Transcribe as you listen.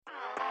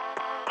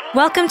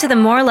Welcome to the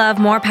More Love,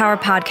 More Power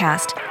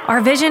podcast. Our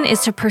vision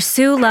is to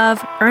pursue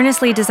love,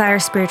 earnestly desire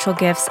spiritual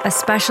gifts,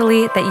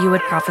 especially that you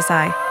would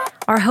prophesy.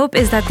 Our hope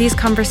is that these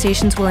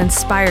conversations will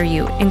inspire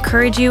you,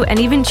 encourage you, and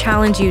even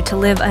challenge you to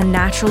live a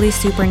naturally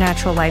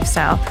supernatural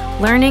lifestyle,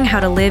 learning how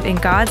to live in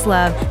God's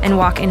love and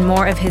walk in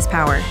more of His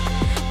power.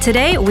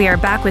 Today, we are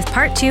back with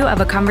part 2 of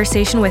a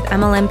conversation with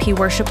MLMP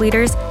worship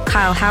leaders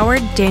Kyle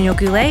Howard, Daniel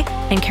Goulet,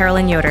 and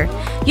Carolyn Yoder.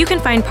 You can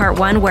find part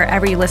 1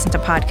 wherever you listen to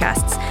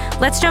podcasts.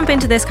 Let's jump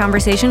into this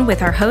conversation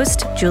with our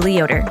host, Julie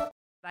Yoder.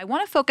 I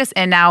want to focus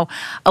in now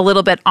a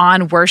little bit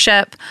on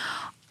worship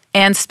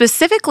and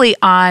specifically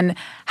on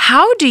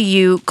how do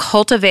you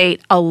cultivate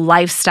a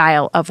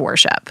lifestyle of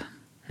worship?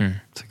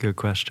 It's a good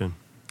question.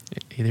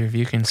 Either of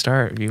you can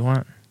start if you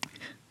want.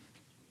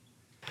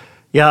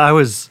 Yeah, I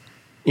was,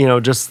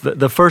 just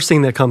the first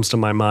thing that comes to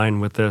my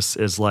mind with this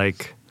is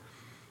like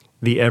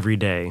the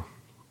everyday,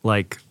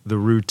 like the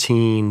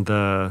routine,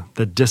 the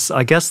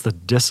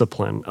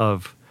discipline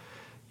of,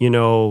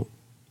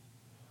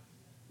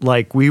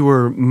 like we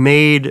were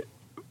made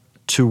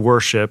to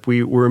worship.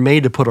 We were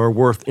made to put our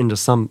worth into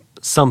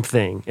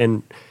something.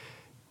 And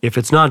if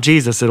it's not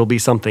Jesus, it'll be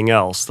something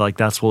else. Like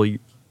that's what,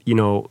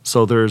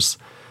 so there's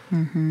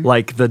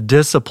like the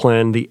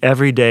discipline, the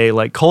everyday,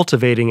 like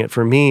cultivating it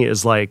for me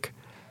is like,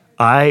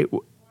 I've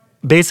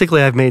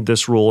made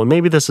this rule, and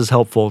maybe this is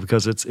helpful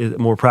because it's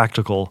more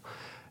practical.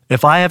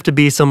 If I have to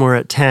be somewhere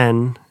at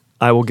 10,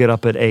 I will get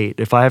up at 8.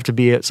 If I have to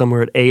be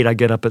somewhere at 8, I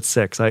get up at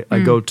 6. I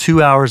go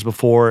 2 hours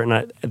before,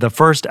 and the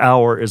first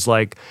hour is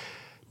like,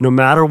 no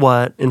matter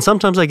what, and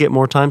sometimes I get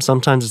more time,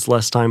 sometimes it's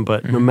less time,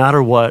 but no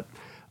matter what,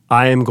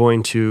 I am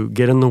going to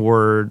get in the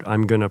Word,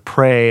 I'm going to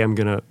pray, I'm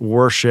going to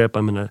worship,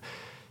 I'm going to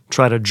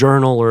try to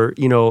journal, or,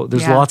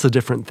 there's lots of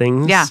different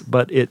things,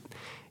 but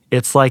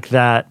it's like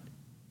that,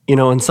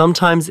 and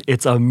sometimes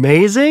it's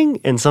amazing,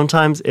 and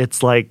sometimes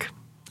it's like,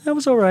 that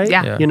was all right,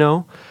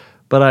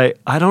 but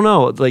I don't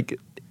know, like,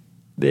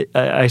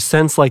 I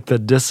sense like the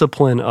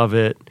discipline of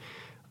it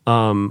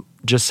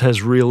just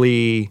has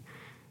really,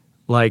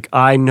 like,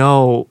 I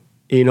know,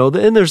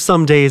 and there's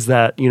some days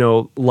that,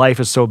 life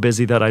is so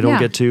busy that I don't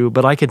get to,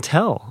 but I can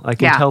tell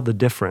the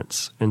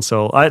difference. And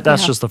so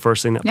that's just the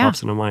first thing that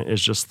pops into mind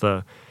is just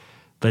the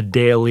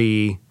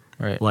daily,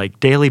 like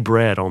daily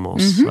bread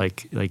almost,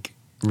 like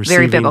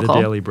receiving the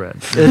daily bread.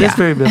 It is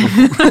very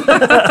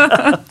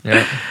biblical.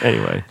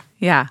 Anyway.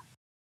 Yeah.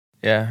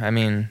 Yeah, I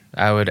mean,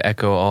 I would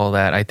echo all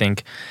that. I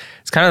think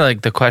it's kind of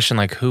like the question,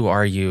 like, who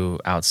are you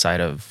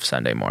outside of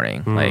Sunday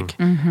morning? Like,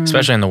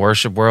 especially in the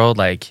worship world,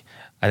 like,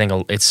 I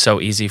think it's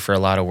so easy for a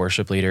lot of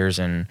worship leaders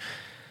and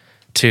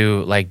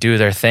to like do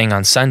their thing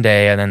on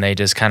Sunday and then they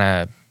just kind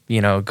of,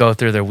 go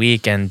through their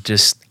week and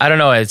just, I don't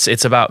know,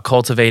 it's about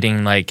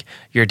cultivating like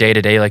your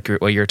day-to-day, like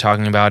what you're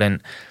talking about.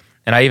 And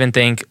I even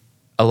think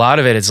a lot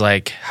of it is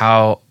like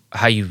how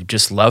you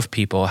just love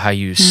people, how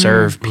you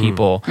serve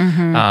people,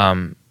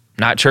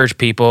 not church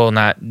people,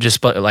 not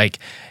just, but like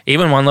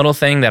even one little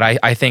thing that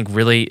I think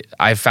really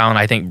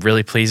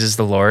pleases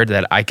the Lord,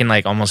 that I can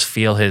like almost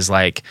feel His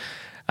like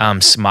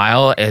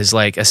smile, is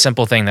like a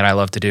simple thing that I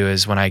love to do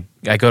is when I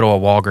go to a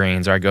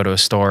Walgreens or I go to a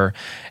store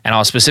and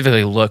I'll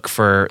specifically look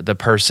for the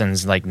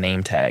person's like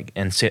name tag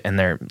and sit in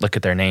there, look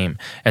at their name.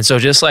 And so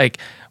just like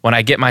when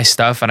I get my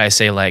stuff and I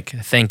say like,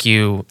 thank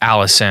you,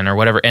 Allison or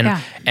whatever. And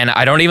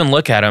I don't even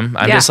look at them.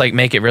 I'm just like,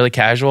 make it really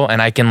casual.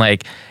 And I can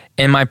like,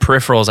 in my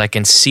peripherals, I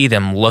can see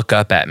them look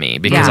up at me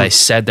because I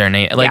said their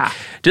name. Like,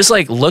 just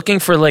like looking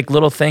for like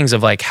little things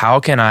of like, how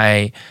can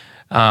I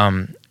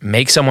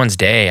make someone's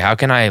day? How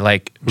can I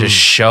like just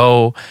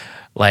show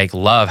like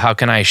love? How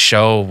can I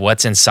show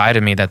what's inside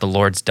of me that the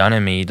Lord's done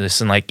in me,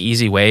 just in like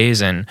easy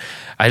ways? And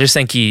I just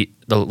think the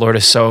Lord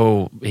is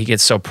He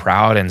gets so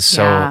proud and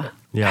so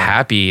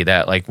happy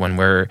that like when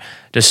we're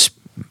just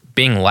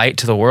being light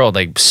to the world,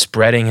 like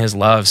spreading His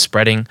love,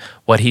 spreading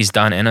what He's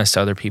done in us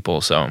to other people.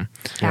 So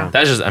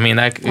that's just, I mean,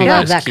 that I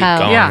love that,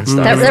 Kyle. Going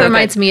that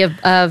reminds me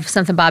of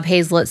something Bob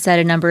Hazlett said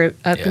a number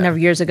of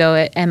years ago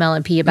at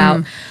MLMP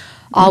about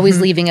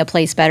always leaving a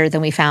place better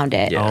than we found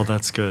it. Oh,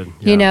 that's good.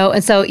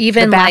 And so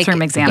even the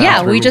bathroom example.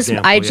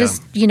 I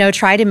just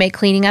try to make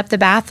cleaning up the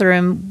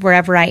bathroom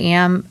wherever I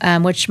am,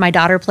 which my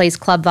daughter plays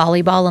club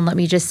volleyball, and let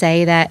me just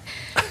say that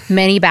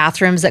many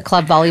bathrooms at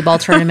club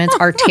volleyball tournaments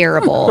are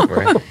terrible.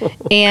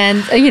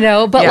 And,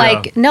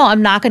 no,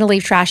 I'm not going to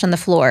leave trash on the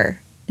floor.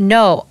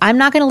 No, I'm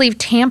not going to leave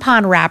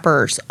tampon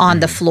wrappers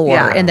on the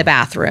floor in the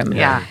bathroom.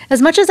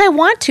 As much as I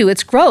want to,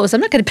 it's gross.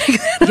 I'm not going to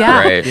pick that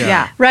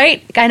up.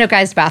 Right? I know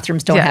guys'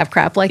 bathrooms don't have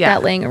crap like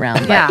that laying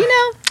around, but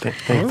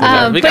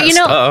we got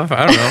stuff.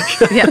 I don't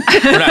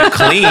know. We're not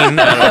clean.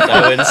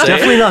 I wouldn't say.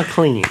 Definitely not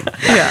clean.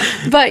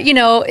 But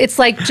it's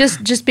like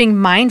just being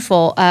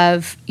mindful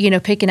of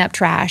picking up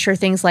trash or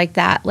things like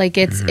that. Like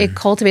it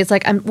cultivates.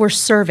 Like we're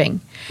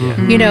serving.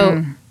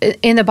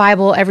 In the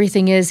Bible,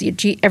 everything in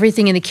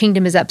the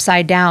kingdom is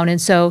upside down. And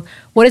so,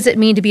 what does it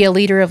mean to be a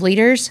leader of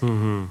leaders?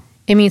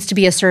 It means to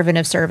be a servant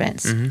of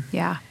servants.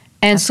 Yeah.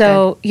 And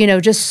so,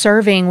 just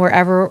serving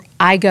wherever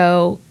I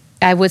go,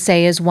 I would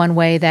say is one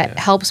way that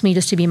helps me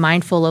just to be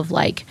mindful of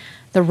like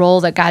the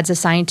role that God's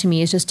assigned to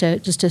me is just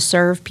to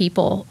serve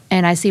people,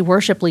 and I see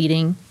worship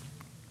leading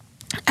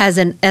as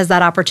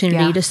that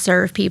opportunity to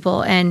serve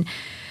people. And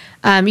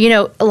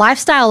a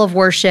lifestyle of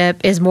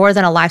worship is more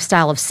than a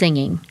lifestyle of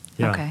singing.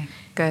 Yeah. Okay,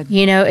 good.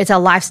 It's a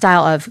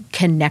lifestyle of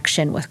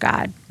connection with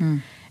God.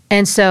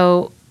 And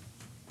so,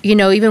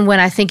 even when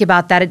I think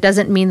about that, it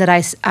doesn't mean that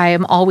I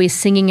am always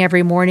singing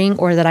every morning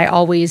or that I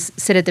always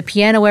sit at the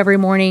piano every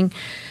morning.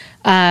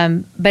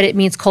 But it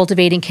means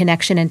cultivating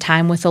connection and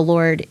time with the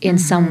Lord in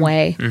some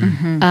way,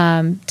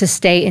 to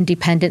stay in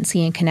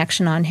dependency and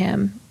connection on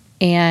Him.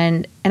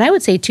 And I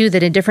would say too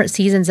that in different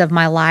seasons of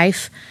my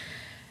life,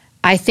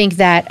 I think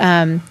that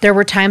there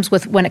were times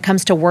when it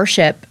comes to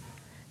worship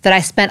that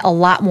I spent a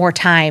lot more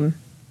time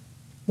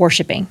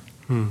worshiping.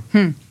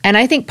 And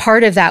I think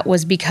part of that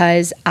was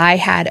because I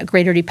had a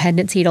greater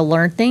dependency to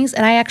learn things,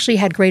 and I actually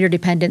had greater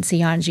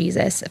dependency on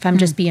Jesus, if I'm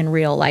just being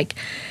real. Like,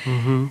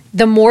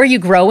 the more you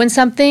grow in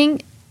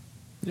something,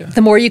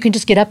 the more you can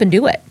just get up and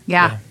do it.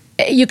 Yeah.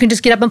 You can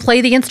just get up and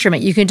play the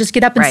instrument. You can just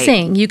get up and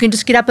sing. You can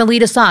just get up and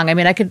lead a song. I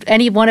mean,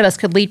 any one of us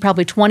could lead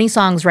probably 20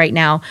 songs right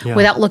now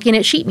without looking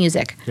at sheet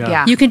music.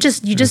 Yeah. You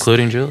just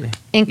including Julie.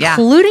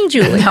 Including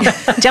Julie. No,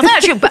 definitely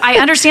not true. But I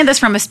understand this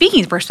from a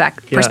speaking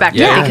perspective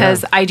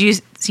because I do,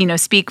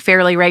 speak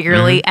fairly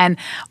regularly, and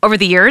over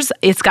the years,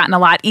 it's gotten a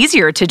lot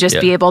easier to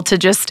just be able to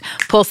just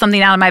pull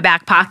something out of my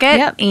back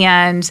pocket,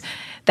 and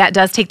that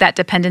does take that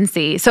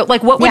dependency. So,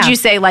 like, what would you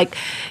say, like,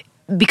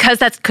 because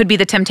that could be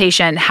the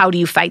temptation? How do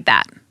you fight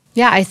that?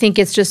 Yeah, I think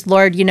it's just,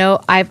 Lord,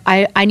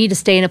 I need to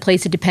stay in a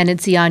place of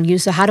dependency on you.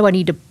 So how do I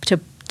need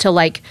to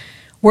like,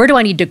 where do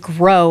I need to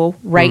grow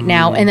right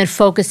now? And then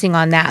focusing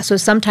on that. So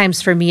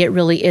sometimes for me, it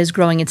really is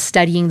growing and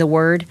studying the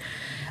Word,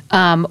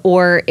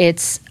 or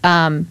it's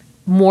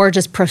more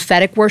just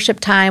prophetic worship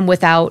time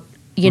without,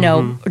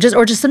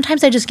 just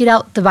sometimes I just get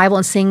out the Bible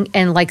and sing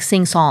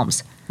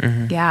Psalms.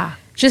 Yeah.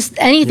 Just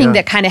anything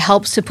that kind of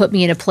helps to put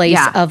me in a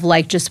place of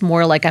like, just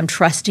more like I'm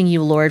trusting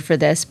you, Lord, for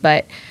this.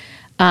 But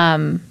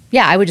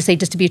I would just say,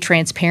 just to be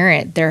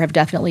transparent, there have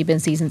definitely been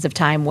seasons of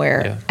time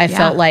where I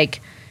felt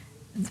like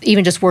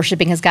even just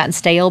worshiping has gotten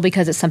stale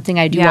because it's something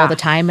I do all the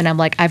time. And I'm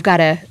like, I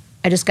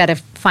just got to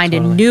find a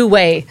new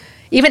way.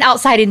 Even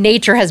outside in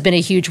nature has been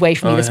a huge way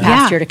for me this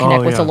past year to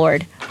connect with the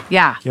Lord.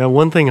 Yeah. Yeah.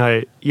 One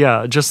thing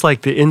just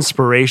like the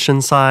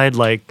inspiration side,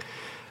 like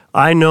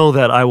I know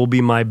that I will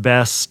be my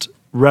best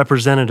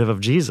representative of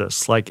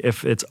Jesus, like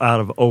if it's out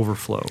of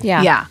overflow.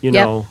 Yeah.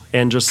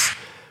 And just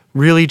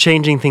really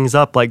changing things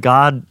up. Like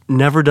God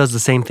never does the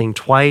same thing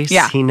twice.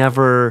 Yeah. He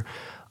never,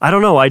 I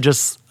don't know.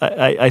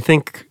 I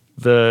think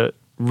the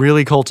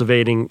really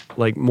cultivating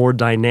like more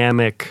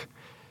dynamic,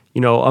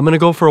 I'm going to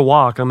go for a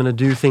walk. I'm going to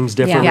do things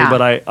differently,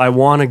 but I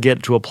want to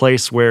get to a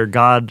place where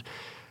God,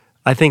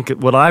 I think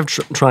what I'm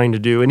trying to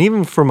do, and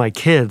even for my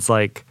kids,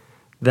 like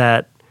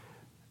that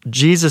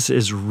Jesus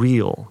is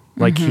real.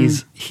 Like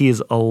he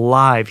is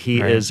alive.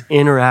 He is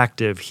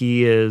interactive.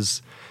 He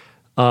is,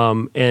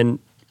 kind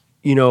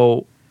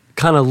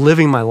of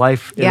living my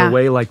life in a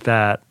way like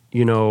that,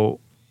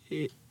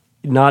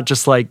 not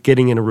just like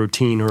getting in a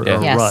routine or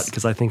a rut,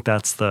 because I think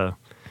that's the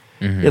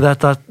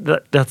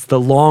that's the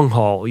long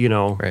haul,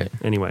 Right.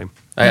 Anyway,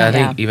 I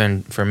think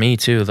even for me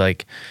too,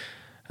 like,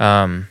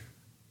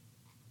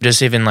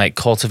 just even like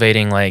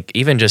cultivating, like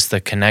even just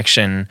the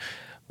connection,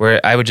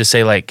 where I would just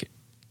say like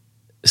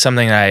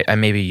something that I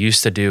maybe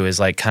used to do is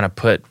like kind of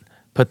put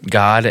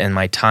God and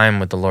my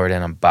time with the Lord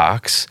in a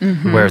box,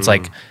 where it's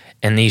like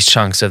in these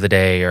chunks of the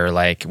day, or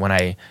like when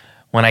I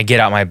get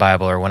out my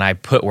Bible, or when I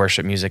put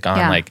worship music on,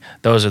 like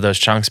those are those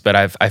chunks. But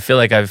I feel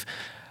like I've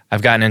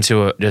gotten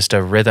into just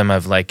a rhythm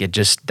of like, it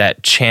just,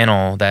 that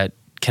channel, that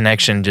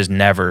connection just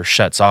never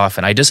shuts off.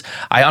 And I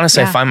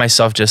honestly I find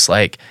myself just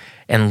like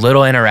in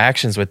little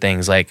interactions with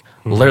things, like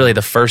literally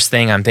the first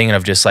thing I'm thinking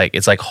of, just like,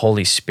 it's like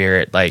Holy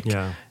Spirit. Like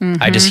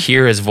I just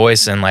hear his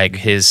voice, and like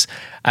his,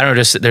 I don't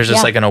know, there's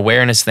just like an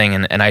awareness thing.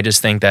 And I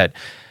just think that,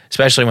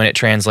 especially when it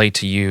translates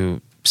to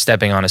you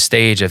stepping on a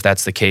stage, if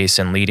that's the case,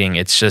 and leading,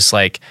 it's just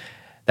like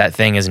that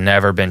thing has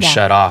never been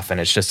shut off, and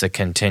it's just a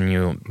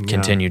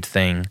continued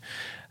thing.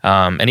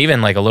 And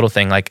even like a little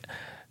thing, like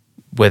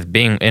with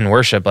being in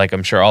worship, like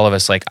I'm sure all of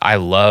us, like I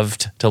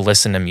loved to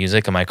listen to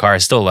music in my car. I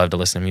still love to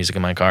listen to music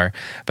in my car,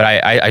 but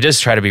I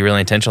just try to be really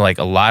intentional. Like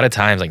a lot of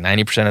times, like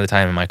 90% of the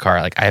time in my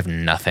car, like I have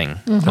nothing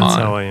on,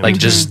 how I am. like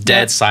just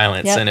dead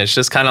silence. And it's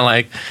just kind of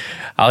like,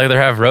 I'll either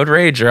have road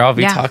rage or I'll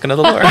be talking to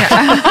the Lord.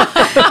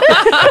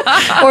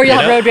 Or you'll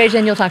have road rage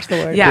and you'll talk to the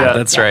Lord. Yeah,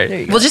 that's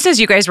right. Well, just as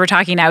you guys were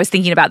talking, I was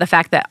thinking about the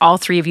fact that all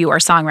three of you are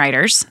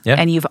songwriters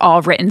and you've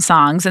all written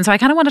songs. And so I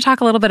kind of want to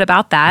talk a little bit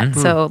about that.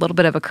 So a little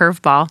bit of a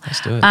curveball.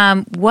 Let's do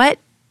it.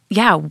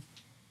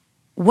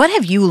 What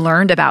have you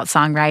learned about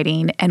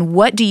songwriting, and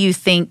what do you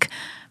think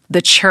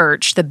the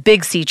church, the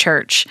Big C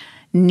church,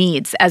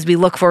 needs as we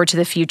look forward to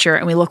the future,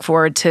 and we look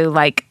forward to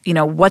like,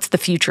 what's the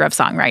future of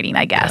songwriting,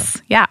 I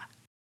guess. Yeah.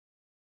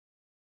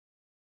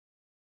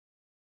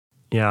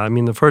 Yeah, I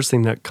mean, the first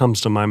thing that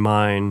comes to my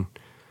mind,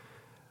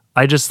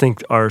 I just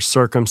think our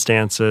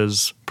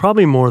circumstances,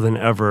 probably more than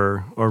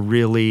ever, are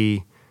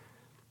really,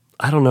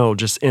 I don't know,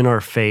 just in our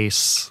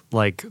face,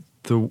 like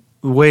the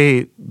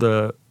way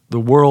the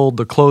world,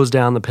 the close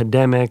down, the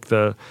pandemic,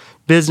 the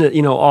business,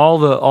 all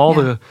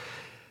the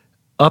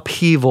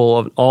upheaval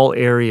of all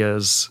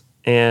areas.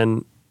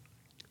 And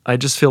I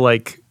just feel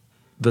like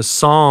the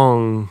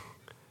song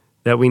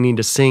that we need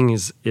to sing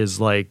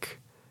is like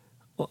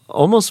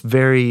almost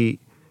very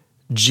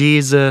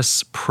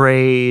Jesus,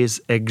 praise,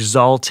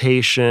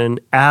 exaltation,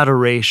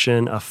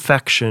 adoration,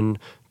 affection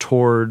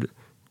toward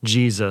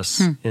Jesus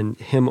and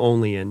him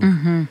only,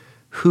 and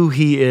who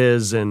he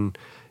is. And,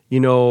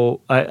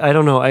 I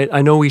don't know.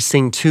 I know we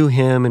sing to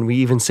him and we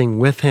even sing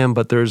with him,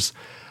 but there's,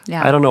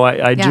 I don't know.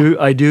 I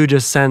do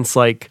just sense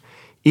like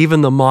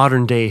even the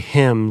modern day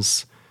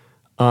hymns,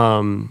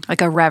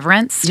 like a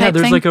reverence type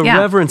there's thing? like a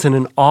reverence and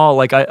an awe.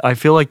 Like I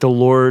feel like the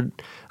Lord,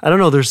 I don't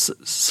know, there's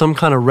some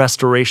kind of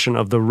restoration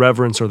of the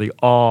reverence or the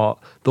awe,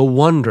 the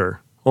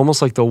wonder,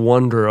 almost like the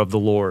wonder of the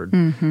Lord.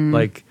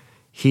 Like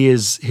he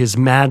is, his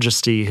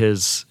majesty,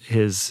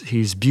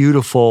 he's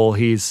beautiful,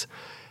 he's,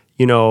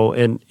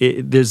 and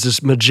there's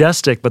this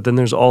majestic, but then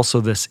there's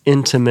also this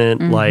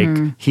intimate, like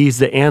he's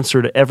the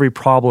answer to every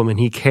problem and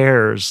he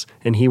cares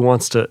and he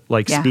wants to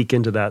speak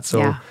into that.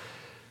 So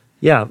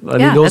I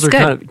mean, those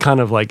are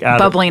kind of like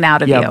bubbling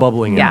out of you.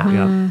 Bubbling out.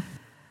 Yeah.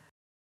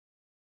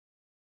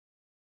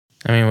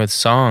 I mean, with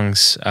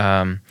songs,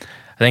 I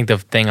think the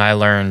thing I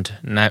learned,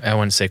 and I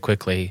wouldn't say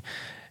quickly,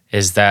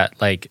 is that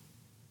like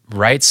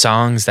write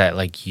songs that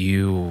like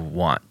you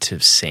want to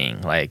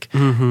sing, like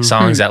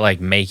songs that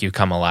like make you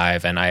come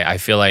alive. And I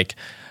feel like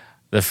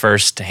the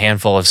first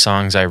handful of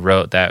songs I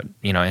wrote that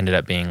ended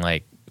up being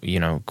like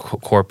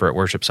corporate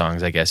worship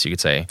songs, I guess you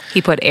could say.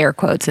 He put air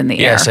quotes in the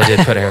air. Yes, I did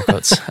put air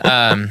quotes.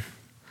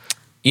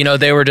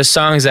 They were just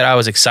songs that I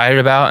was excited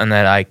about and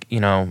that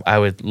I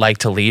would like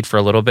to lead for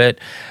a little bit,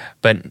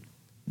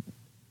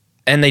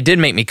 and they did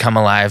make me come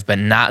alive, but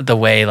not the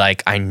way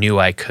like I knew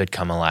I could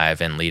come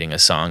alive in leading a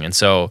song. And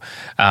so,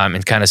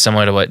 it's kind of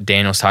similar to what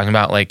Daniel's talking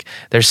about. Like,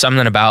 there's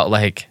something about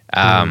like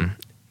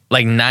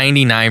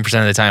 99%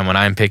 of the time when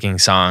I'm picking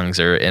songs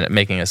or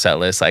making a set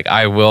list, like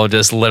I will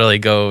just literally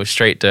go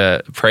straight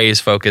to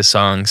praise-focused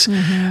songs,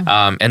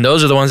 and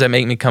those are the ones that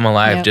make me come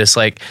alive. Yep. Just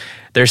like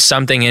there's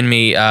something in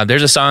me.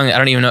 There's a song I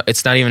don't even know.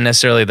 It's not even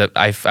necessarily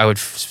I would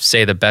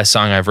say the best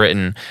song I've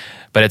written,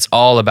 but it's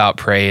all about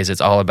praise.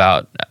 It's all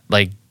about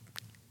like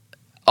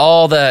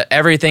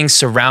everything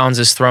surrounds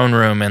this throne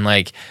room and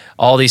like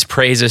all these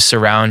praises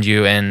surround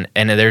you, and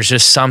there's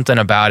just something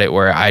about it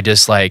where I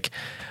just like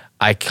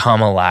I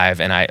come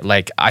alive and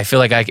I feel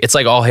like it's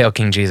like all hail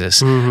King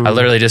Jesus. I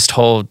literally just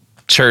told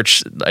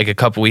church like a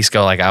couple weeks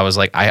ago, like I was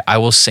like I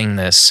will sing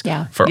this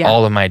for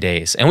all of my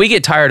days. And we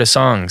get tired of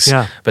songs,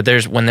 but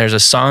when there's a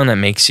song that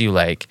makes you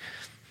like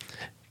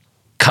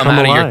come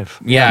out alive.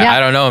 Of your I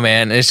don't know,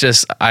 man. It's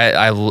just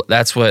I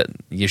that's what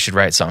you should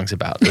write songs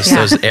about. Just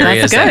those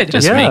areas that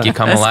just make you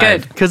come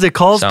alive. Because it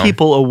calls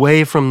people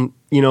away from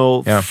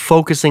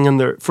focusing on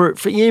their for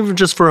even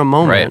just for a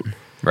moment,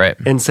 right,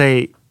 and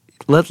say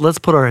let's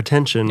put our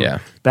attention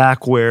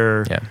back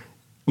where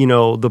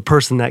the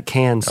person that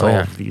can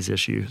solve these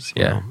issues.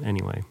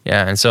 Anyway,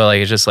 and so like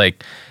it's just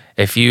like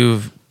if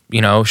you've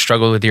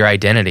struggled with your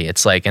identity,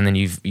 it's like, and then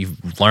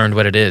you've learned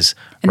what it is.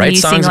 And write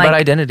songs about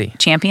identity.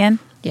 Champion.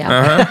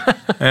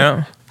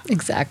 Yeah.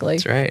 Exactly.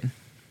 That's right.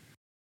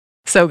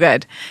 So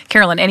good.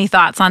 Carolyn, any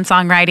thoughts on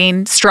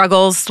songwriting?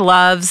 Struggles,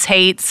 loves,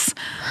 hates,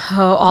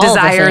 all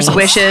desires, the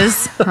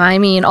wishes? I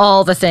mean,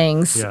 all the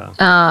things. Yeah.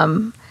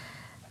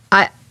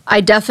 I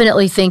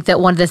definitely think that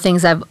one of the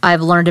things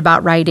I've learned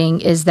about writing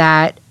is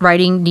that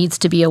writing needs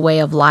to be a way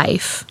of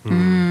life.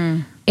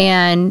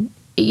 And,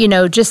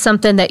 just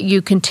something that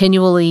you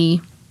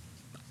continually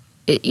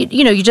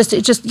you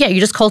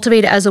just cultivate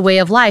it as a way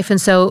of life. And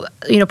so,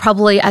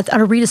 probably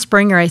Rita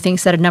Springer, I think,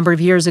 said a number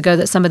of years ago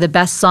that some of the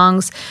best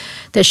songs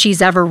that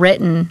she's ever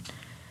written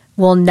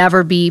will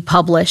never be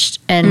published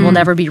and will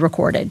never be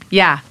recorded.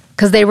 Yeah.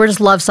 Because they were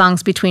just love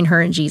songs between her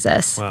and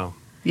Jesus. Wow.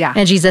 Yeah.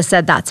 And Jesus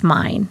said, that's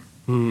mine.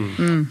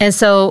 And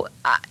so,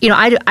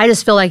 I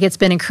just feel like it's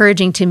been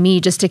encouraging to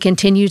me just to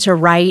continue to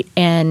write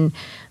and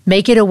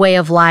make it a way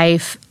of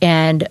life,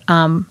 and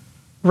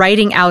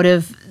writing out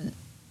of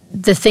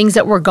the things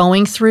that we're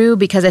going through,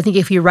 because I think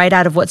if you write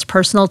out of what's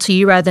personal to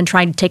you rather than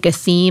trying to take a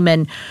theme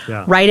and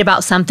write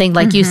about something,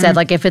 like you said,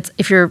 like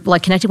if you're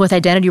like connecting with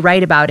identity,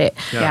 write about it.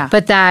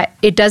 But that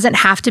it doesn't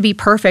have to be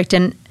perfect.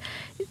 And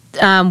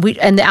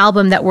and the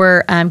album that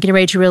we're getting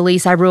ready to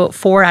release, I wrote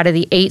 4 out of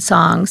the 8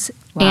 songs.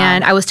 Wow.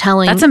 And I was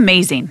telling... That's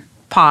amazing.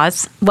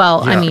 Pause.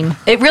 Well, I mean...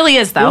 It really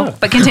is, though,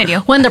 but continue.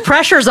 When the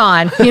pressure's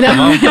on, You're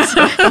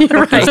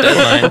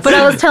right. But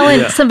I was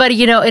telling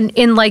somebody,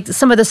 in like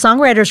some of the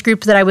songwriters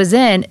groups that I was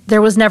in,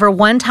 there was never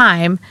one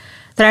time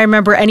that I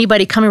remember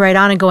anybody coming right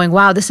on and going,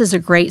 wow, this is a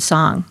great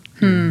song.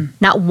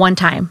 Not one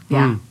time.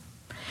 Yeah.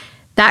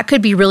 That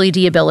could be really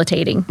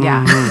debilitating.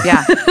 Yeah.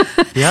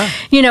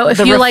 If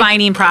the you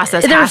refining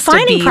process the has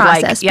refining to be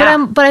process.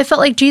 like, but I felt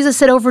like Jesus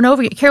said over and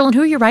over again, Carolyn,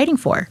 who are you writing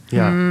for?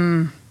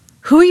 Yeah.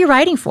 who are you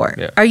writing for?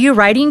 Yeah. Are you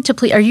writing to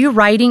please? Are you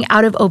writing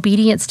out of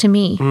obedience to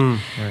me?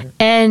 Right.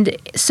 And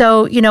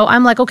so,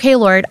 I'm like, okay,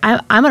 Lord,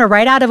 I'm going to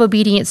write out of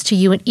obedience to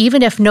you. And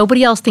even if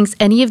nobody else thinks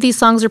any of these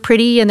songs are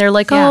pretty and they're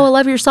like, Yeah. oh, I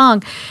love your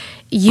song,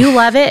 you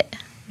love it.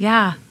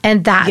 Yeah.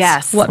 And that's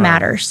Yes. what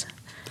matters.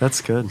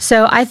 That's good.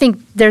 So I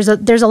think there's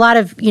a lot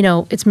of,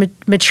 it's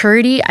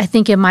maturity, I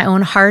think, in my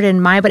own heart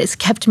and mind, but it's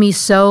kept me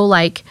so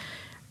like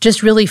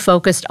just really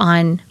focused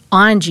on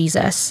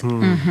Jesus.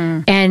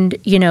 And,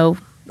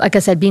 like I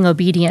said, being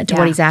obedient to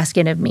what he's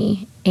asking of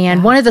me.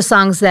 And one of the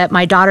songs that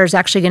my daughter's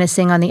actually going to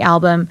sing on the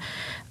album,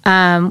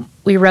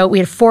 we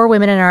had four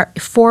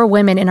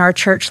women in our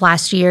church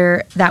last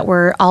year that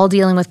were all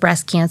dealing with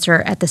breast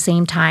cancer at the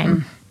same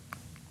time.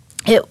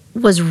 It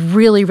was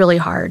really, really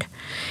hard.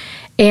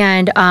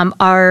 And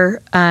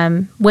our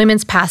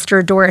women's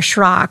pastor, Doris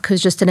Schrock,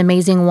 who's just an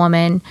amazing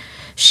woman,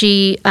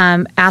 she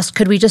asked,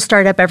 could we just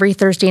start up every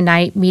Thursday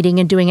night meeting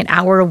and doing an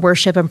hour of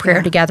worship and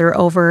prayer together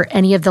over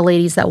any of the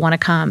ladies that want to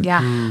come?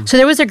 Yeah. So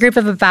there was a group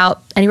of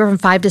about anywhere from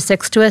 5 to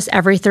 6 to us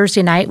every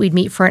Thursday night. We'd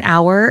meet for an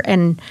hour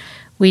and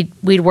we'd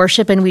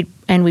worship and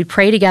we'd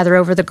pray together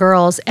over the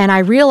girls. And I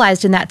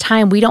realized in that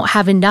time we don't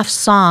have enough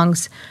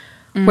songs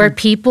where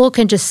people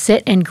can just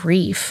sit and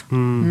grieve.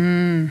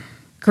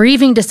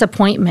 Grieving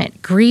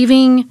disappointment,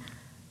 grieving,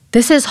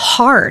 this is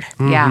hard.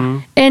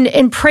 Yeah.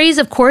 And praise,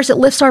 of course, it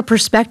lifts our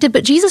perspective,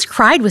 but Jesus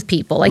cried with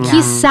people. Like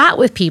he sat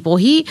with people.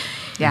 He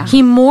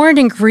mourned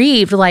and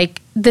grieved like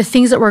the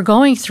things that we're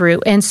going through.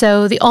 And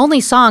so the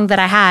only song that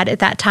I had at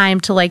that time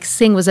to like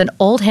sing was an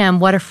old hymn,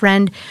 What a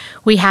Friend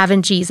We Have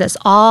in Jesus,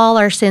 all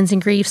our sins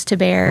and griefs to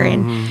bear.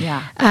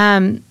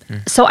 And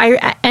so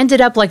I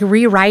ended up like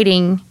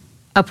rewriting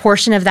a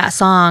portion of that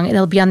song, and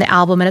it'll be on the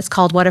album, and it's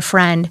called What a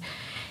Friend.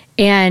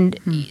 And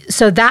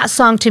so that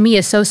song to me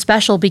is so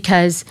special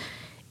because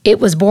it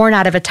was born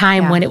out of a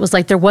time when it was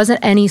like there wasn't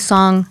any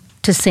song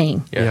to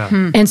sing.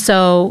 And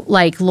so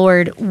like,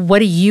 Lord, what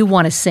do you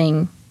want to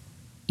sing,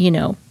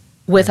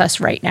 with us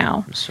right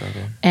now? So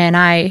good. And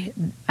I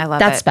love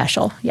that's it.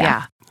 special.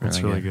 Yeah.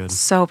 That's really good.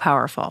 So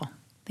powerful.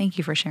 Thank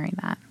you for sharing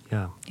that.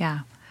 Yeah. Yeah.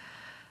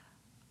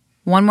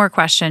 One more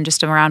question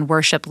just around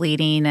worship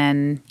leading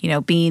and,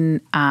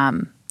 being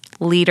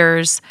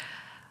leaders.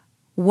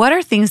 What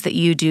are things that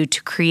you do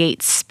to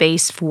create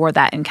space for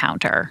that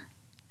encounter?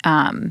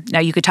 Now,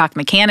 you could talk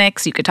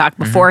mechanics, you could talk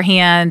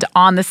beforehand,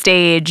 on the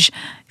stage.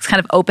 It's kind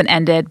of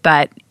open-ended,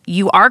 but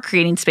you are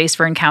creating space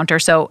for encounter.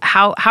 So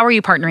how are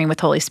you partnering with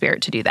Holy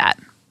Spirit to do that?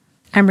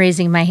 I'm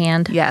raising my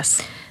hand.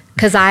 Yes.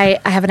 Because I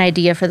have an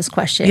idea for this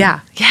question. Yeah.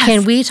 Yes.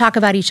 Can we talk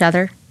about each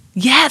other?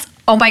 Yes.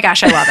 Oh my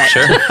gosh, I love it.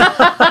 Sure.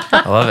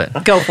 I love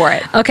it. Go for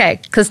it. Okay,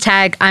 because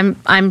Tag,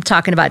 I'm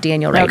talking about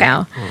Daniel right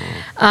now.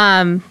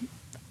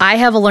 I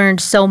have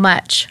learned so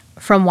much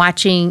from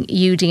watching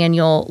you,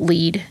 Daniel,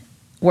 lead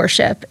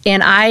worship.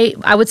 And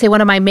I would say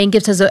one of my main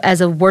gifts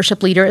as a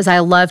worship leader is I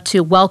love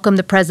to welcome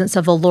the presence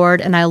of the Lord,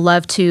 and I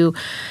love to,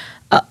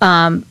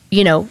 kind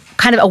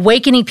of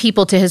awakening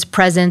people to his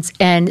presence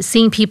and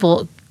seeing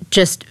people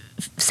just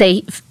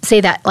say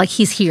that like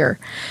he's here.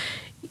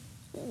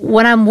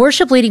 When I'm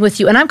worship leading with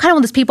you, and I'm kind of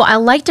one of those people, I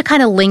like to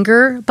kind of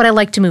linger, but I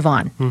like to move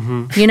on,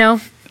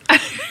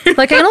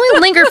 Like I can only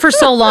linger for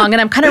so long and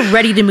I'm kind of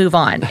ready to move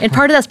on. And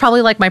part of that's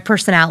probably like my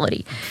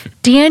personality.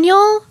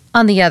 Daniel,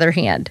 on the other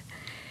hand,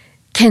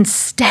 can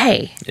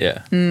stay.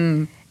 Yeah.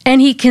 And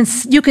you can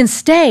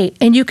stay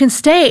and you can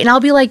stay. And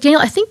I'll be like,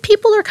 Daniel, I think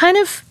people are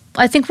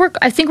I think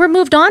we're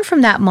moved on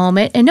from that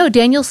moment. And no,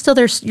 Daniel's still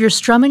there. You're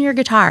strumming your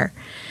guitar.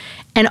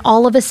 And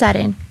all of a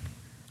sudden,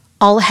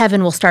 all of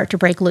heaven will start to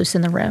break loose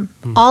in the room.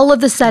 All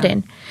of a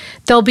sudden,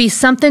 there'll be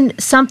something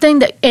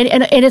that,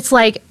 and it's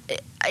like,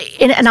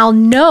 and I'll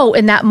know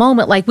in that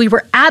moment, like we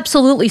were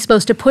absolutely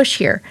supposed to push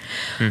here.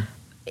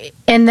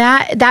 And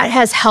that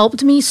has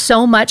helped me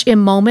so much in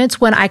moments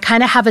when I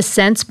kind of have a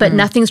sense, but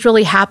nothing's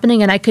really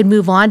happening, and I could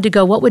move on to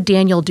go, what would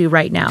Daniel do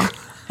right now?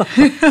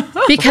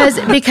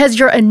 because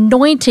your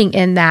anointing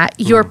in that,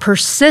 your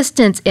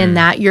persistence in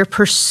that, your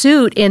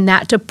pursuit in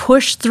that to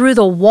push through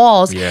the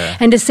walls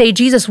and to say,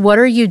 Jesus, what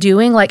are you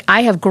doing? Like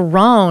I have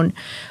grown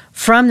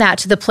from that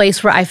to the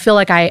place where I feel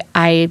like I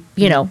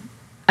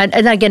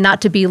and again,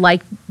 not to be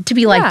like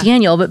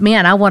Daniel, but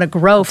man, I want to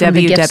grow from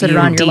the gifts that are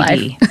on your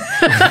life.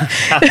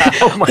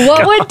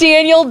 What would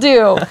Daniel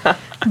do?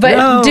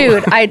 But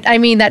dude, I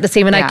mean that to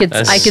say, and I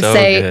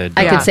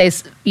could say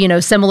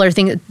similar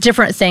things,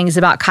 different things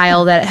about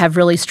Kyle that have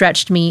really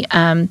stretched me.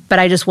 But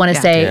I just want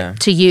to say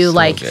to you, so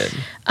like,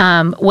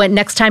 when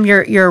next time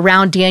you're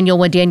around Daniel,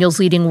 when Daniel's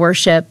leading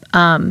worship,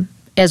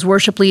 as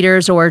worship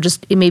leaders, or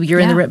just maybe you're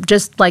in the room,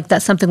 just like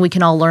that's something we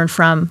can all learn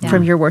from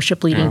your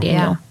worship leading,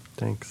 Daniel.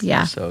 Thanks.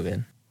 Yeah. So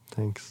good.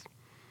 Thanks.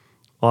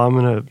 Well, I'm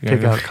going to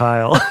pick out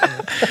Kyle.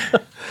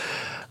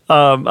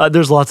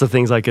 There's lots of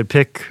things I could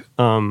pick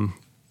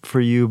for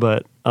you,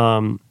 but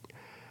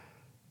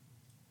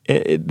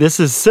this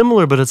is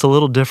similar, but it's a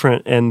little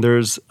different. And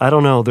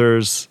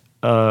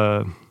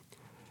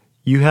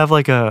you have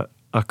like a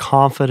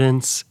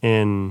confidence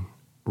in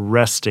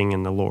resting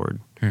in the Lord.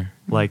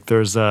 Like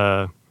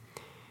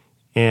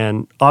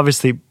and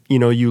obviously, you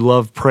know, you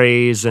love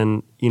praise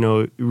and, you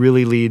know,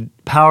 really lead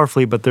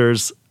powerfully, but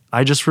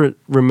I just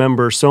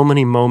remember so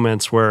many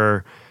moments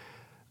where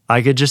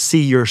I could just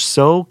see you're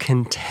so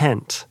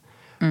content,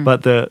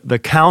 but the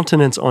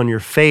countenance on your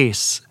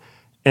face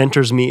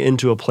enters me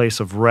into a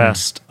place of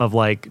rest, of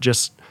like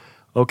just,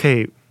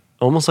 okay,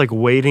 almost like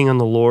waiting on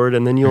the Lord.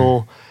 And then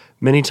you'll,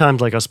 many times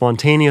like a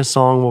spontaneous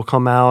song will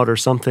come out or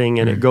something,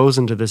 and it goes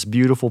into this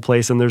beautiful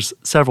place. And there's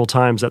several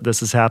times that this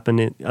has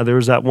happened. There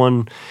was that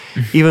one,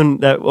 even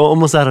that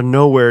almost out of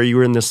nowhere, you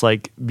were in this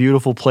like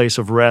beautiful place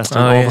of rest,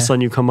 and all of a sudden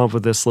you come up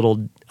with this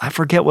little, I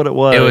forget what it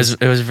was.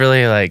 It was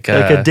really like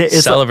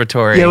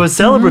celebratory. Yeah, it was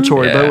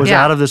celebratory, but it was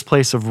out of this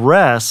place of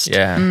rest.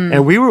 Yeah,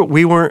 and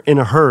we weren't in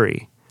a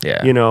hurry.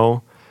 Yeah, you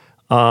know,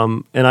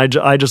 and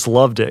I just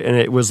loved it, and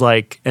it was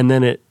like, and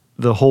then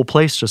the whole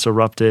place just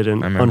erupted,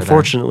 and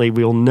unfortunately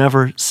we'll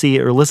never see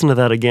it or listen to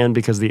that again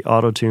because the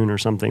auto-tune or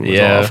something was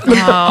off.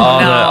 All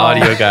the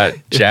audio got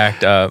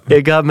jacked up.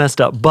 It got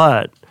messed up,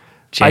 but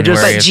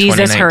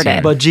Jesus heard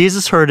it. But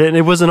Jesus heard it, and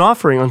it was an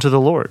offering unto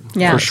the Lord,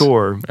 for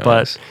sure.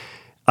 But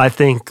I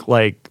think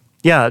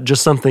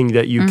just something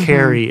that you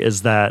carry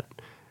is that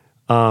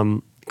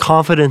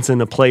confidence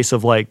in a place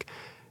of like,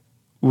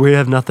 we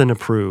have nothing to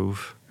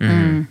prove.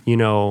 You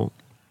know,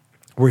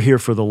 we're here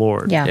for the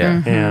Lord.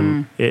 Yeah.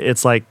 And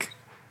it's like,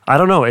 I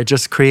don't know, it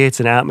just creates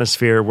an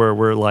atmosphere where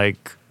I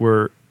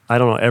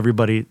don't know,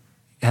 everybody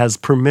has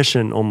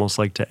permission almost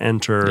like to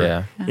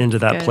enter into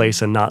that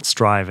place and not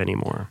strive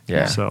anymore.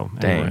 Yeah. So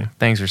anyway.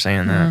 Thanks for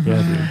saying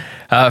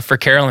that. For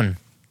Carolyn,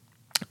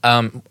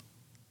 so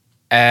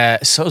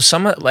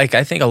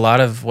I think a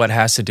lot of what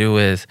has to do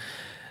with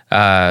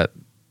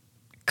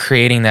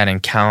creating that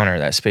encounter,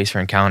 that space for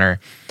encounter,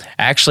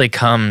 actually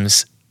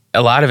comes,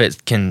 a lot of it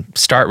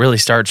really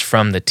starts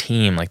from the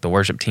team, like the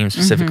worship team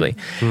specifically.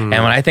 And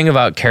when I think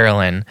about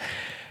Carolyn,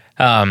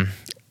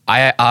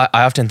 I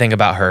often think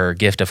about her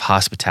gift of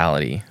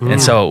hospitality. And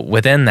so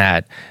within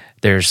that,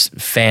 there's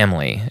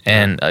family.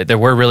 And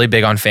we're really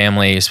big on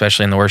family,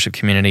 especially in the worship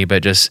community,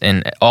 but just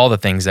in all the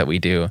things that we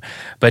do.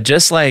 But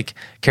just like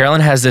Carolyn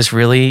has this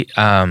really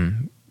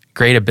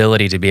great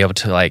ability to be able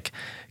to like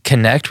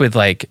connect with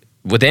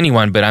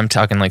anyone, but I'm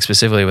talking like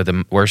specifically with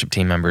the worship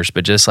team members,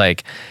 but just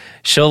like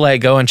she'll like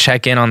go and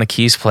check in on the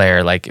keys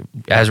player like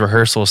as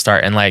rehearsals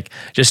start, and like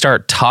just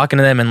start talking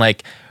to them and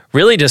like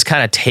really just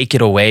kind of take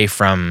it away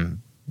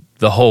from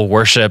the whole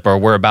worship or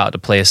we're about to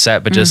play a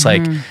set, but just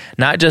like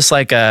not just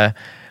like a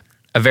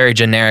very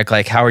generic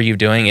like how are you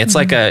doing? It's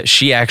like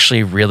she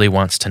actually really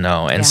wants to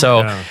know. And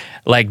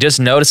like just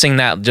noticing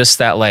that, just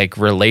that like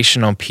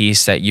relational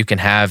piece that you can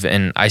have.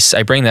 And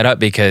I bring that up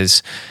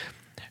because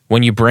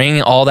when you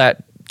bring all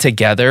that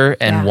together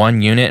in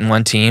one unit and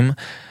one team,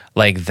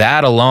 like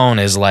that alone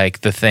is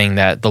like the thing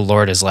that the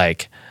Lord is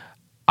like,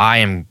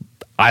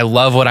 I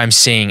love what I'm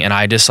seeing, and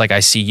I just like, I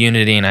see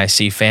unity and I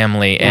see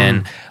family,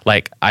 and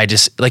like I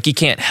just like, you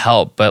can't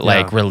help but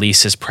like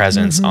release his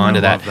presence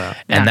onto that.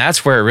 And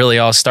that's where it really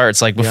all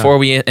starts. Like before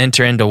we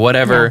enter into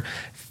whatever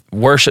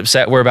worship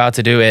set we're about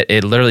to do,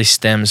 it literally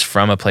stems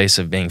from a place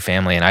of being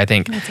family. And I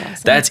think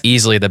that's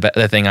easily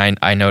the thing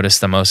I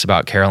noticed the most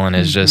about Carolyn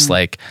is just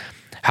like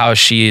how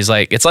she's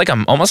like, it's like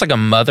almost like a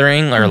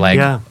mothering or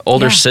like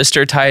older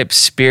sister type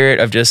spirit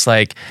of just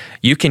like,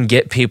 you can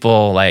get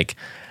people like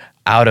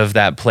out of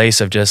that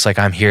place of just like,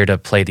 I'm here to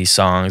play these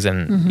songs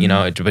and, you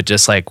know, but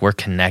just like we're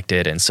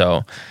connected. And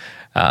so,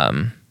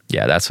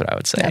 that's what I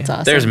would say. That's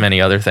awesome. There's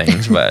many other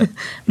things, but.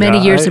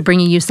 Many years of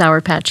bringing you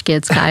Sour Patch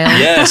Kids, Kyle.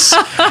 Yes.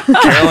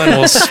 Carolyn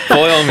will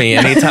spoil me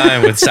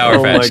anytime with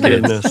Sour Patch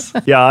Kids. Goodness.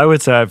 Yeah, I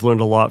would say I've learned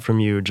a lot from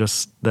you,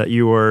 just that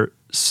you are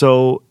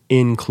so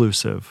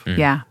inclusive.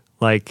 Yeah.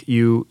 Like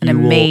you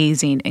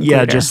amazing includer.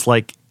 Yeah, just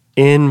like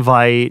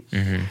invite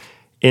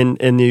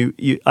and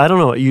you I don't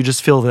know, you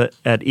just feel that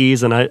at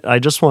ease. And I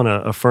just want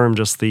to affirm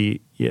just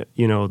it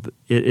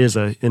is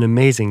an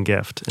amazing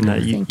gift, and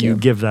that you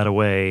give that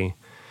away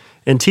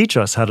and teach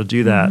us how to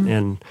do that.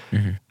 And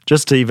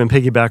just to even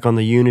piggyback on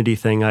the unity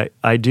thing,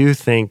 I do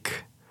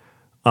think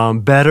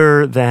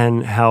better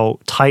than how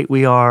tight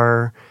we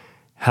are,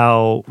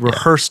 how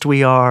rehearsed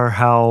we are,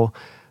 how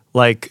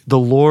like the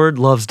Lord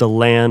loves to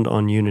land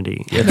on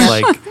unity. It's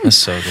like that's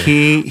so good.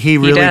 He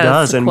really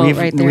does, and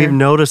we've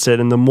noticed it.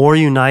 And the more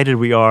united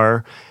we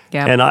are,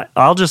 and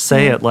I'll just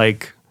say it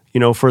like, you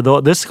know,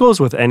 this goes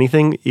with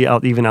anything,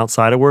 even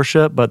outside of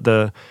worship. But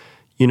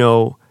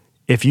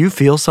if you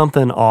feel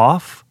something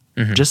off,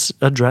 just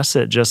address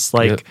it. Just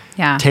like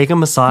take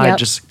them aside.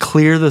 Just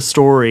clear the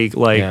story.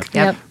 Like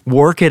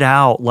work it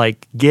out.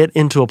 Like get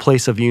into a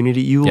place of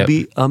unity. You will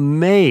be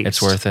amazed.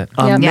 It's worth it.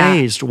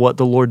 Amazed what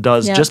the Lord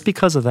does just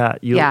because of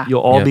that. You'll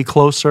all be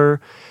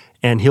closer,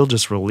 and He'll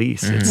just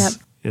release.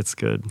 It's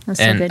good. That's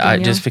so And good,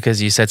 Daniel. just because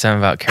you said something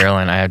about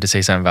Carolyn, I have to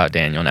say something about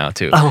Daniel now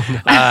too. Oh,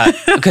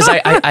 no. Because I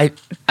don't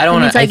That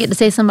want means I get to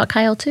say something about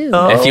Kyle too.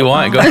 If you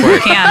want, go for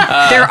it.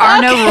 There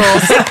are no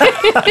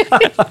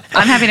rules.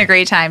 I'm having a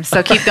great time,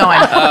 so keep going.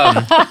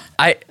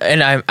 I'm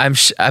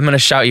going to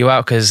shout you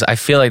out because I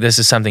feel like this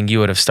is something you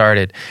would have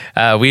started.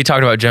 We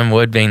talked about Jim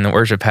Wood being the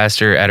worship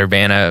pastor at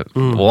Urbana a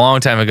long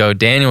time ago.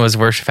 Daniel was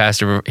worship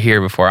pastor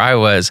here before I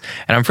was,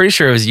 and I'm pretty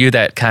sure it was you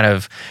that kind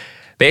of.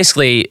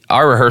 Basically,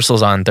 our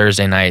rehearsals on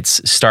Thursday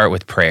nights start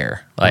with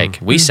prayer. Like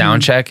we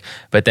sound check,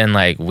 but then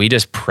like we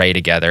just pray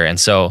together. And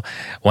so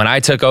when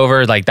I took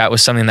over, like that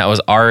was something that was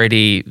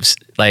already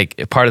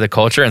like part of the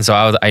culture. And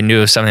so I knew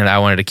it was something that I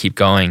wanted to keep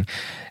going.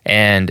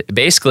 And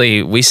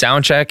basically we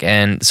sound check.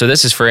 And so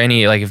this is for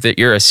any, like if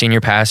you're a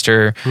senior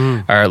pastor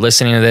or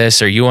listening to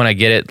this, or you want to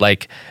get it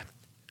like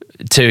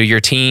to your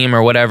team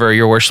or whatever,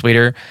 your worship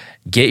leader,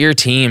 get your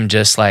team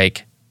just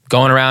like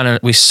going around, and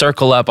we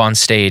circle up on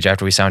stage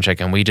after we sound check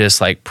and we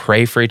just like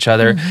pray for each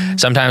other.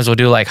 Sometimes we'll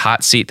do like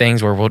hot seat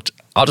things where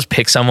I'll just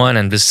pick someone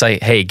and just say,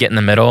 hey, get in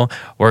the middle.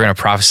 We're going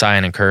to prophesy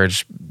and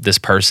encourage this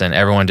person.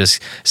 Everyone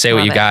just say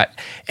what you got.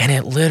 And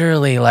it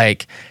literally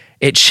like,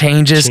 it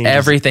changes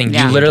everything.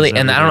 Yeah. You literally,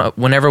 and I don't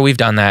know, whenever we've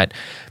done that,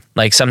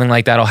 like something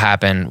like that'll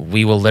happen,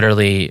 we will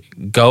literally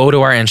go to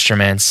our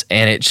instruments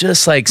and it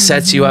just like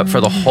sets you up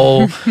for the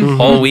whole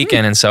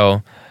weekend. And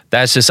so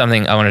that's just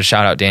something I want to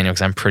shout out Daniel,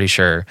 because I'm pretty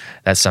sure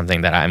that's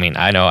something that I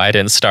know I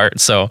didn't start.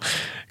 So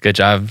good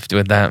job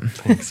with that.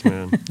 Thanks,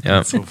 man.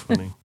 That's so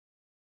funny.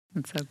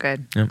 That's so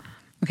good. Yep.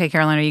 Okay,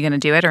 Caroline, are you going to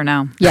do it or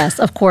no? Yes,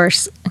 of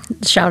course.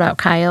 Shout out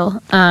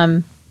Kyle.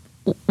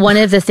 One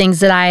of the things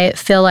that I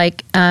feel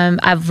like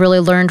I've really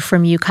learned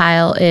from you,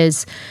 Kyle,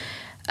 is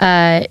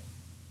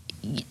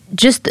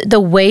just the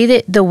way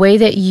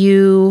that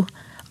you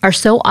are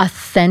so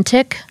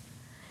authentic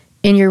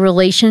in your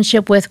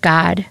relationship with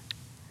God.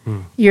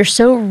 You're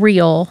so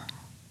real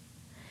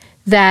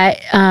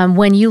that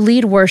when you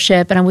lead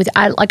worship, and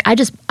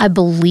I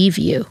believe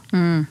you.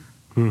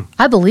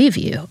 I believe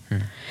you.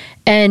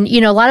 And, you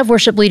know, a lot of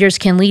worship leaders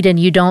can lead and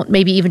you don't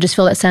maybe even just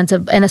feel that sense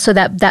of, and so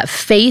that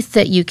faith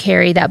that you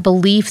carry, that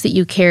belief that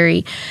you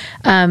carry,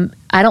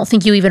 I don't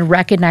think you even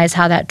recognize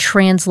how that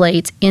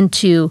translates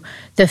into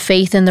the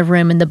faith in the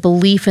room and the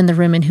belief in the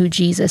room and who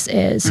Jesus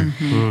is.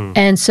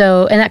 And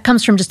so, and that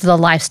comes from just the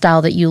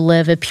lifestyle that you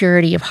live, a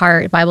purity of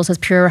heart. The Bible says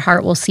pure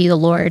heart will see the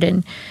Lord.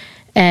 And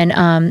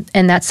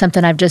that's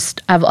something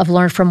I've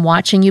learned from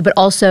watching you, but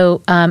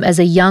also as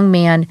a young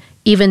man,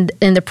 even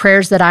in the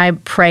prayers that I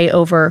pray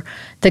over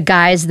the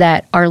guys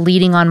that are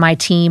leading on my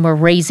team or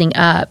raising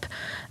up,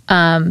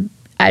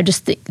 I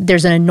just think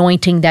there's an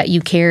anointing that you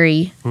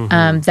carry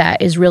that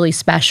is really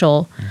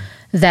special.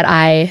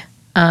 That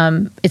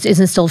it's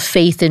instilled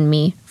faith in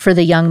me for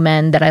the young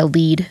men that I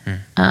lead,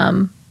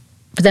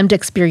 for them to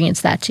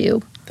experience that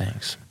too.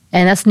 Thanks.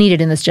 And that's needed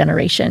in this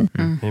generation.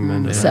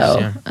 Amen.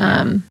 So,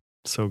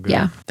 So good.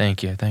 yeah.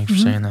 Thank you. Thanks for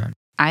saying that.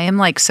 I am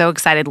like so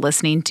excited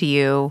listening to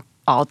you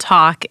all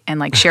talk and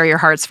like share your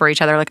hearts for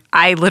each other. Like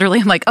I literally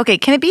am like, okay,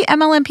 can it be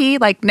MLMP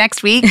like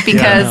next week?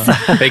 Because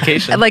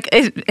Vacation. like,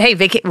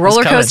 hey,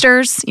 roller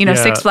coasters, you know,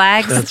 Yeah, Six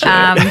Flags. that's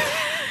right.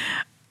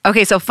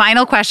 Okay, so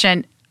final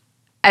question.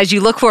 As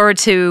you look forward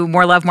to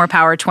More Love, More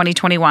Power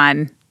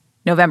 2021,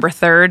 November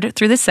 3rd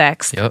through the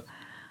 6th, Yep.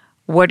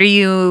 what do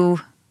you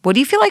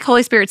feel like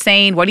Holy Spirit's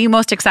saying? What are you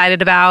most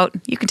excited about?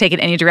 You can take it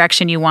any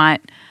direction you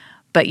want.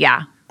 But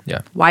yeah,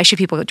 why should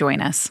people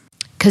join us?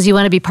 Because you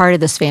want to be part of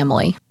this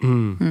family.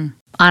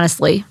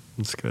 Honestly,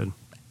 That's good.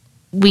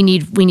 we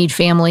need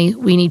family.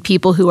 We need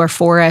people who are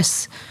for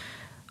us.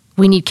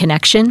 We need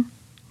connection.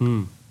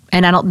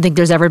 And I don't think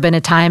there's ever been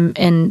a time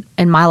in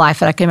my life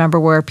that I can remember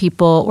where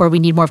we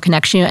need more of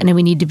connection, and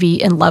we need to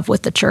be in love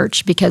with the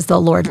church because the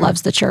Lord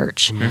loves the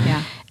church.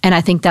 Yeah. And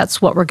I think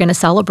that's what we're going to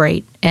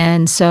celebrate.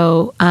 And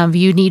so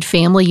you need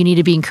family. You need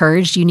to be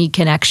encouraged. You need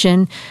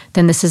connection.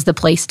 Then this is the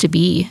place to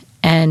be.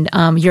 And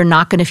you're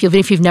not going to feel,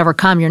 even if you've never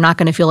come, you're not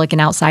going to feel like an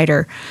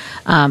outsider.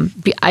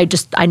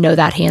 I know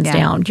that hands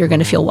down. You're going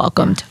to feel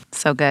welcomed.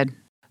 So good.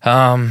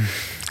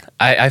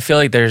 I feel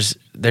like there's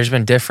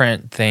been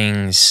different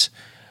things,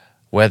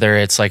 whether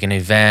it's like an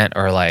event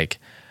or like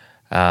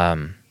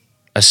a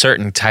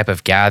certain type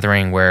of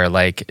gathering where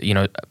like, you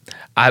know,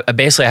 I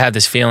had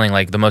this feeling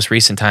like the most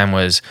recent time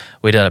was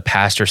we did a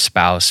pastor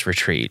spouse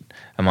retreat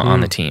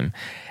on the team.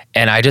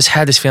 And I just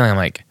had this feeling, I'm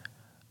like,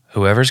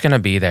 whoever's going to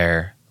be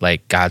there,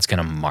 like God's going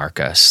to mark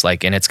us,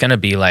 like, and it's going to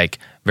be like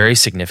very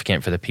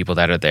significant for the people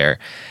that are there.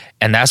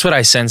 And that's what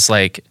I sense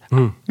like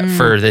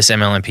for this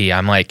MLMP.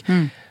 I'm like,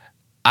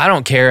 I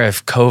don't care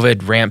if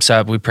COVID ramps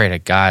up. We pray to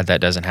God that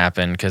doesn't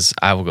happen because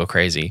I will go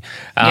crazy.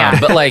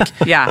 But like,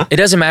 it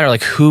doesn't matter.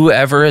 Like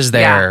whoever is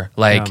there,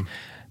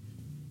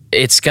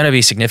 it's going to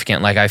be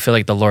significant. Like I feel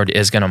like the Lord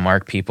is going to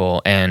mark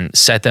people and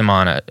set them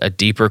on a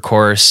deeper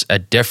course, a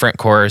different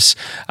course,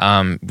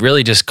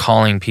 really just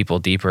calling people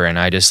deeper. And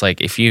I just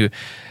like,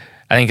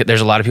 I think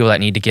there's a lot of people that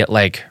need to get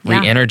like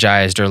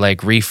re-energized or like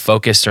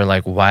refocused or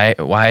like,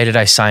 why did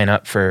I sign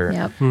up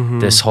for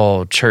this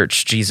whole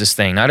church Jesus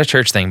thing? Not a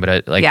church thing,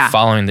 but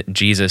following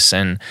Jesus.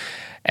 And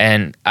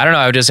I don't know,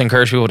 I would just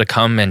encourage people to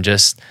come and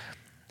just,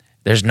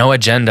 there's no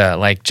agenda.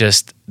 Like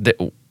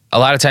a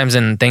lot of times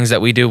in things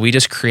that we do, we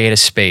just create a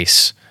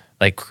space,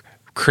 like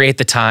create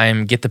the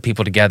time, get the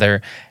people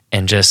together,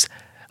 and just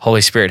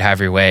Holy Spirit,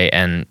 have your way,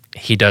 and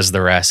He does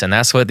the rest. And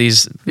that's what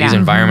these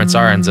environments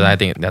are. And so I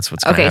think that's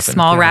what's going to happen. Okay,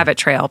 small rabbit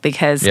trail,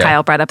 because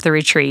Kyle brought up the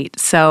retreat.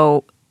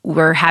 So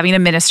we're having a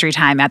ministry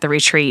time at the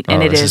retreat,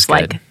 and it is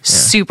like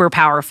super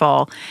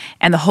powerful.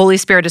 And the Holy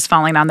Spirit is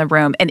falling on the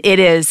room, and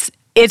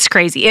it's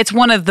crazy. It's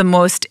one of the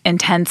most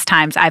intense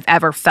times I've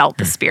ever felt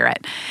the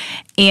Spirit.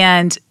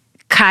 And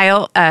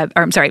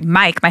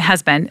Mike, my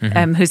husband,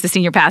 who's the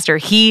senior pastor,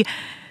 he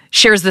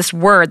shares this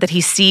word that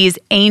he sees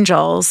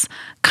angels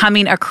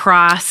coming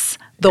across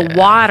the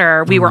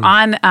water. We were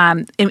on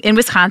in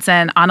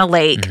Wisconsin on a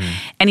lake,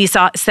 and he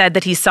said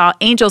that he saw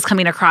angels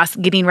coming across,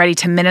 getting ready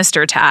to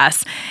minister to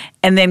us.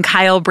 And then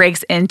Kyle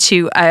breaks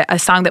into a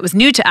song that was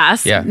new to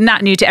us,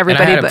 not new to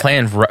everybody. And I had it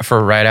planned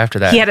for right after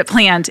that. He had it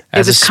planned.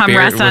 As it was "Come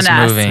Rest on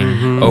Us,"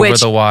 moving over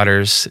the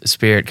waters.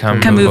 Spirit, come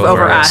move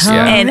over us.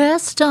 Come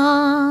rest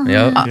on.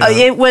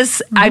 It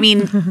was. I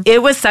mean,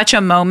 it was such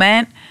a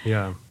moment.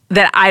 Yeah.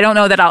 That I don't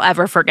know that I'll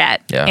ever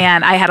forget. Yeah.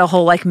 And I had a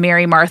whole like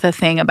Mary Martha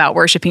thing about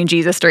worshiping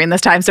Jesus during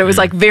this time. So it was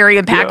like very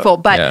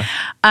impactful. But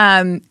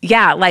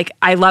like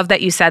I love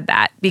that you said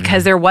that,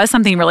 because there was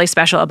something really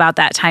special about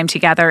that time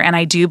together. And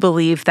I do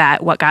believe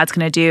that what God's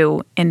going to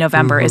do in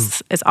November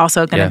is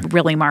also going to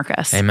really mark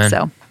us. Amen.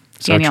 So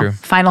Daniel,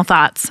 final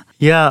thoughts.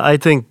 Yeah, I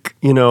think,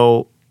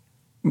 not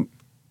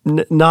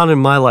in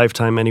my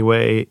lifetime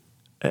anyway,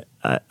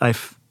 I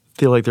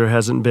feel like there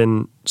hasn't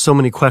been so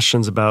many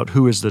questions about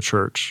who is the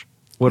church.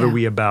 What are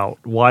we about?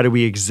 Why do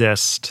we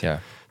exist? Yeah.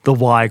 The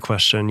why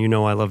question.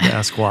 I love to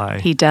ask why.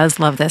 He does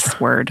love this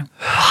word.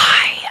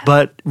 Why?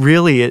 But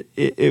really,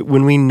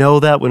 when we know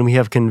that, when we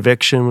have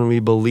conviction, when we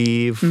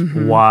believe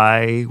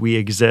why we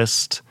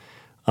exist,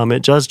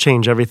 it does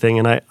change everything.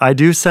 And I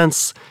do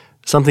sense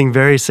something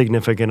very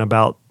significant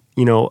about,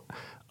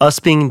 us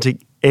being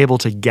able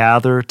to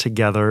gather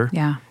together.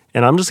 Yeah.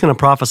 And I'm just going to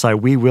prophesy,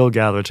 we will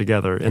gather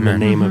together in the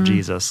name of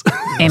Jesus.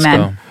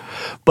 Amen.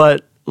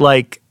 But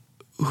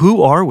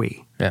who are we?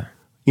 Yeah.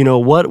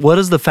 What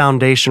is the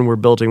foundation we're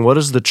building? What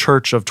does the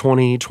church of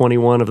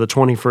 2021, of the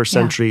 21st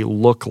century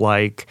look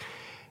like?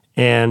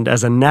 And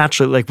as a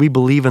natural, we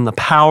believe in the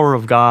power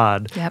of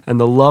God and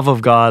the love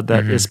of God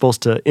that is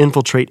supposed to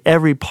infiltrate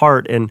every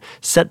part and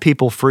set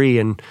people free.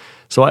 And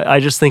so I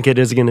just think it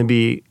is going to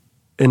be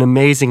an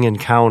amazing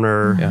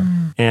encounter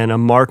and a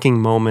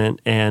marking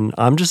moment. And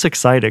I'm just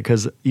excited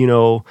because,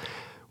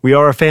 we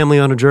are a family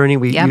on a journey.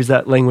 We use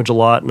that language a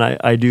lot. And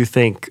I do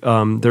think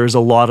there's a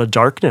lot of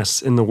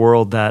darkness in the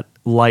world that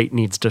light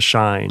needs to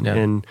shine. Yeah.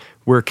 And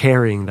we're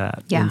carrying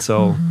that. Yeah. And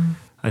so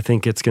I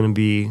think it's going to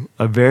be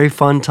a very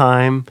fun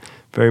time,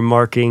 very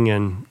marking,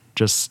 and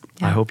just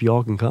I hope you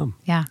all can come.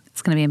 Yeah,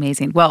 it's going to be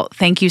amazing. Well,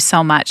 thank you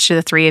so much to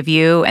the three of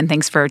you, and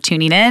thanks for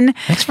tuning in.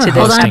 Thanks for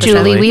Hold on,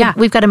 Julie.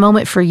 We've got a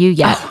moment for you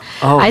yet.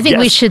 I think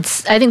we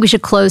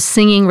should close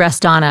singing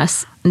 "Rest on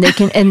Us."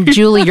 And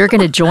Julie, you're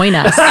going to join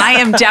us. I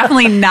am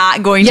definitely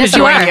not going to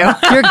join you.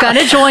 You're going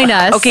to join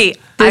us. Okay,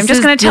 I'm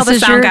just going to tell the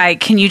sound guy,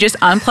 can you just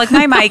unplug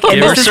my mic?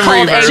 And this is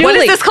called what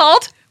is this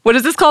called? What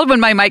is this called when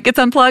my mic gets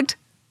unplugged?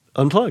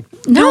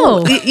 Unplugged.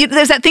 No.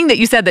 There's that thing that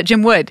you said that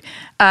Jim Wood.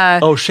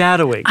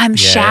 Shadowing. I'm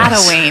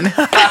shadowing.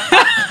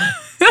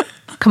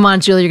 Come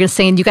on, Julie, you're going to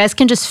sing. You guys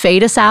can just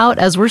fade us out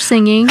as we're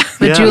singing.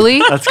 But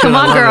Julie, come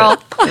on, girl.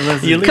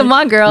 Come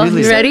on, girl.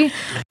 You ready?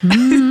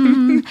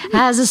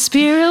 As the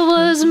Spirit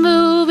was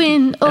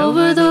moving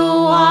over the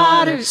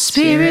water,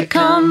 Spirit,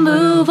 come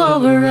move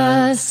over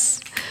us.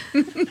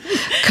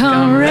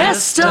 Come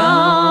rest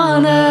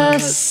on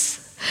us.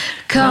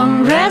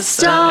 Come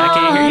rest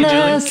on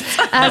us.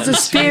 As the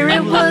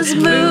Spirit was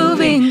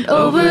moving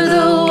over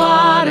the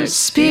water,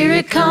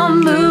 Spirit,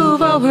 come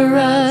move over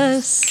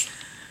us.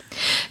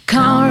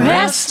 Come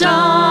rest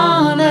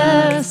on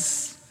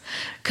us.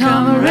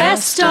 Come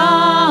rest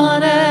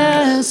on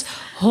us.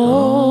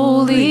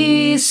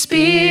 Holy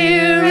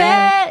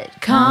Spirit,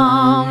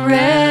 come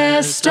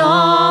rest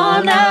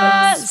on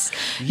us.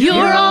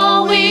 You're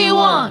all we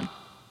want.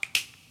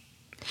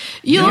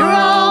 You're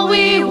all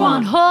we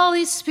want.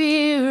 Holy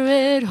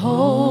Spirit,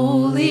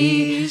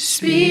 Holy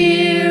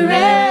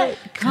Spirit,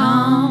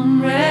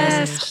 come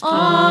rest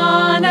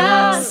on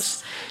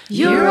us.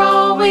 You're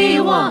all we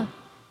want.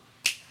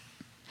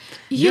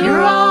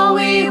 You're all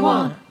we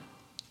want.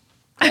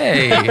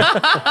 Hey.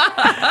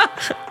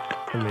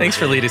 Thanks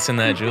for leading us in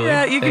that, Julie.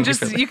 Yeah, you can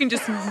just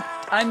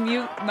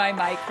unmute my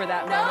mic for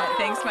that moment.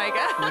 Thanks,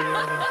 Micah.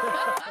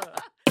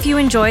 If you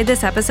enjoyed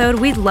this episode,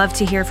 we'd love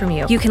to hear from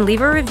you. You can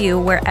leave a review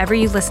wherever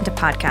you listen to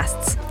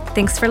podcasts.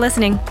 Thanks for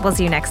listening. We'll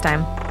see you next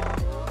time.